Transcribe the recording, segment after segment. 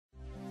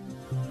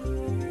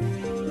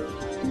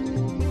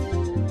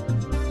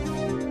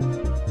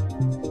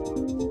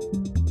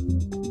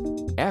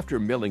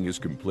After milling is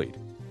complete,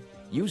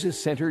 use a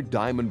center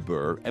diamond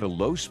burr at a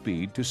low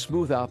speed to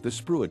smooth out the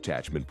sprue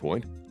attachment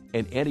point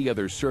and any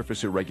other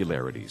surface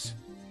irregularities.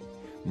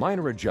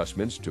 Minor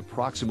adjustments to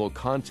proximal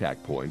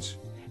contact points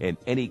and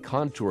any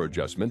contour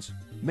adjustments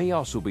may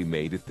also be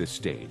made at this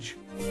stage.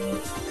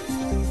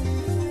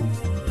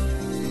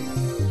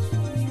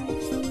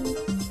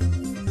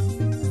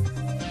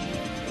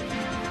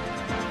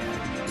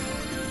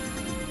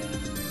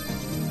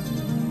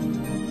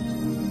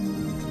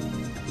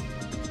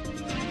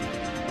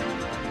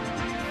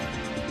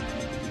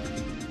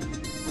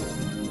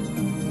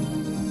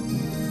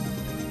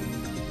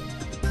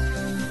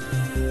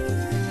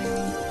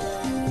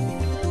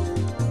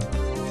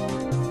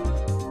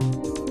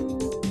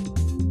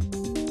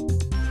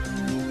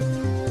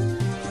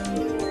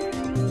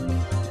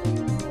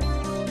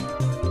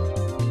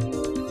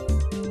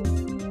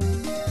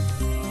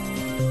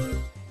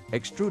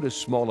 Extrude a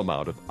small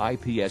amount of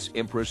IPS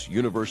Empress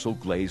Universal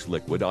Glaze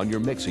liquid on your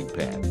mixing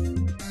pad.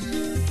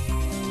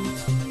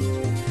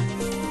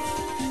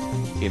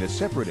 In a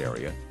separate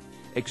area,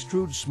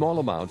 extrude small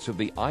amounts of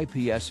the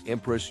IPS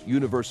Empress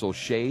Universal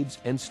shades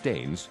and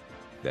stains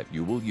that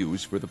you will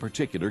use for the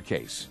particular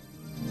case.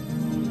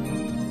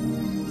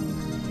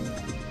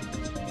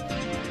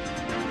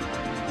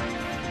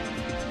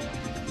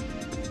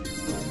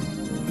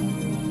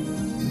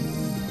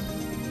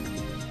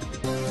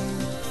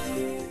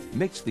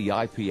 Mix the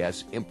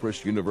IPS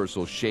Empress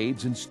Universal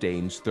shades and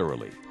stains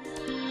thoroughly.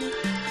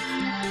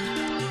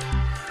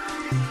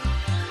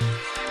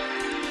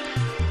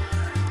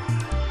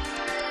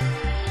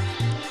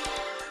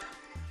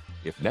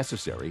 If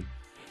necessary,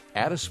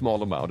 add a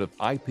small amount of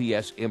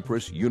IPS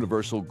Empress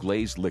Universal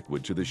Glaze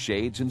liquid to the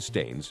shades and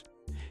stains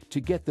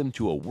to get them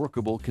to a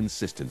workable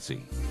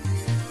consistency.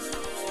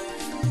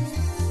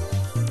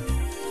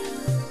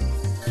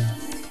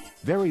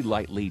 Very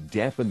lightly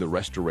dampen the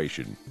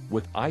restoration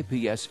with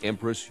IPS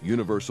Empress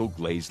Universal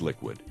Glaze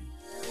liquid.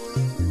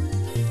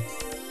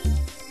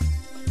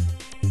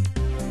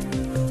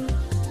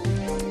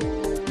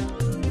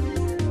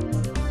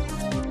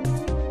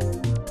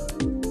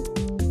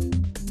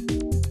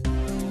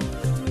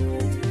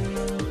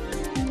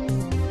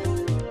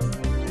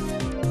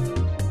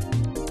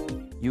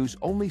 Use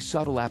only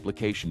subtle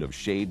application of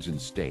shades and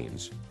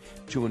stains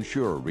to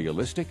ensure a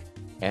realistic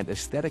and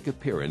aesthetic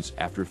appearance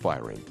after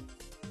firing.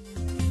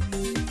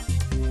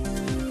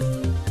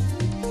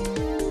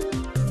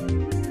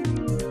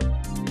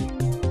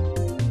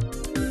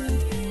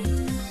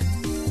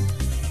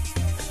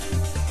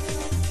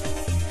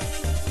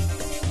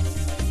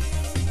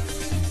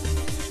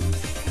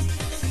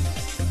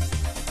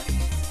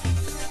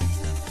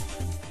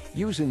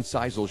 Use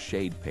incisal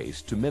shade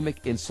paste to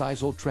mimic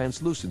incisal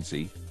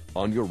translucency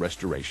on your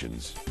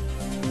restorations.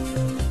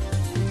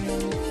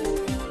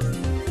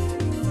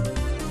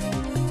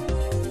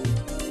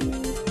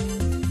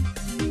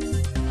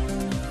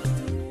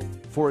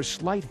 For a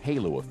slight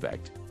halo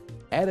effect,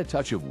 add a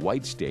touch of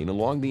white stain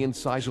along the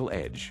incisal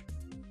edge.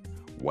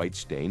 White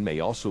stain may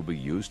also be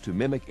used to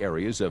mimic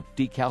areas of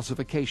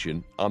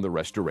decalcification on the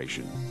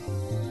restoration.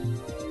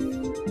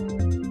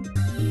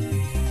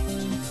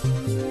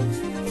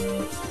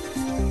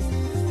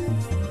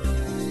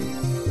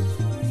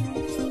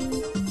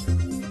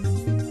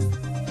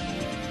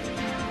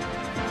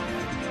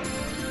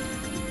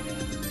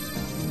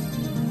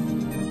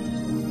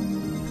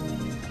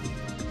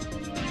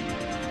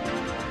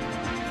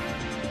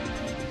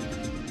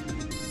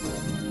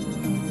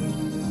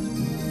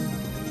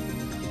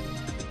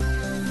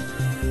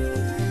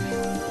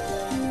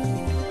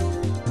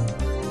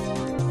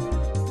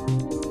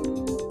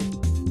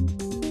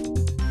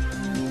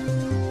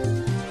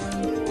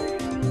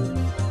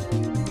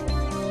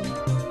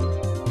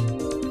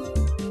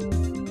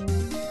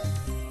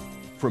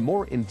 For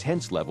more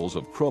intense levels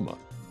of chroma,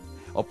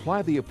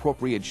 apply the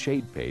appropriate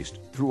shade paste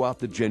throughout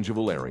the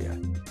gingival area.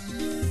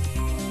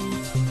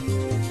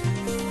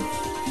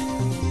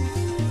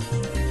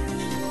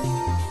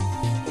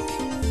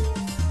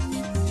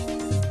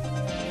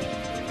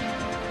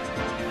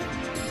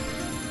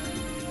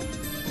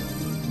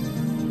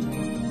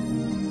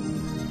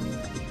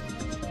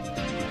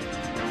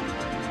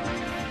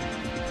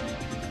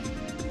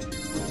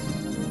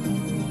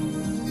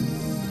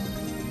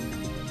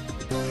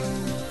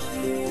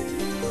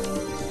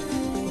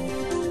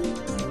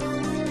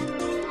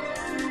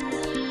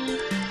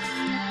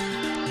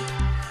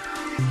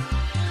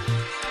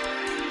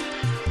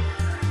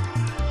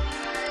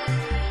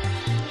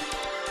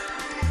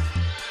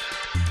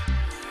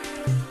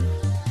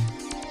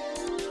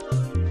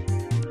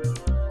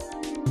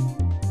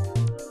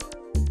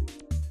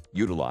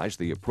 Utilize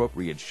the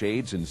appropriate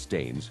shades and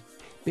stains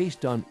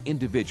based on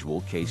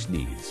individual case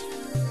needs.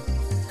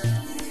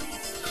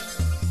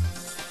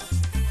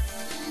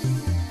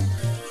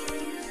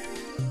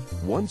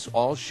 Once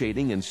all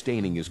shading and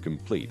staining is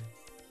complete,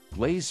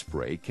 glaze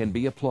spray can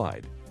be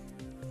applied.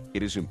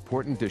 It is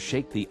important to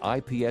shake the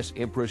IPS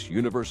Empress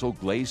Universal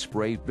Glaze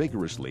Spray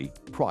vigorously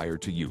prior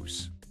to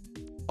use.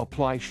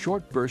 Apply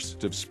short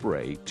bursts of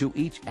spray to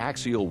each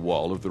axial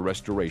wall of the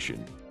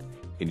restoration,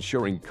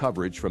 ensuring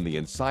coverage from the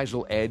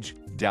incisal edge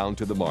down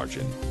to the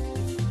margin.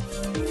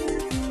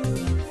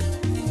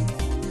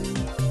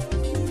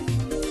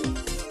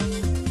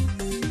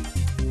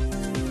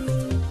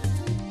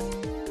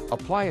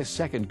 Apply a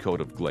second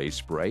coat of glaze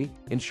spray,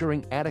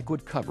 ensuring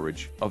adequate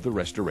coverage of the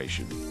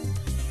restoration.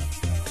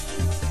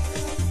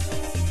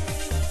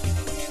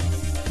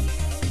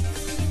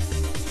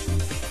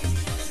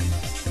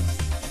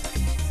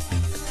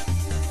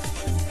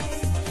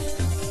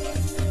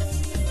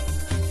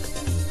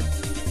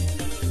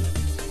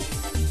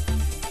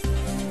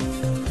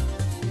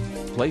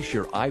 Place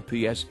your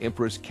IPS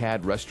Empress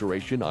CAD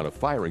restoration on a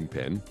firing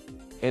pin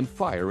and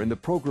fire in the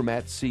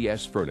Programmat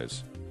CS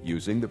furnace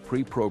using the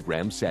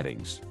pre-programmed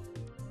settings.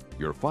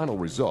 Your final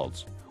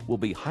results will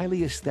be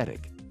highly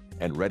aesthetic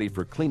and ready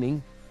for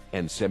cleaning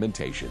and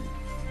cementation.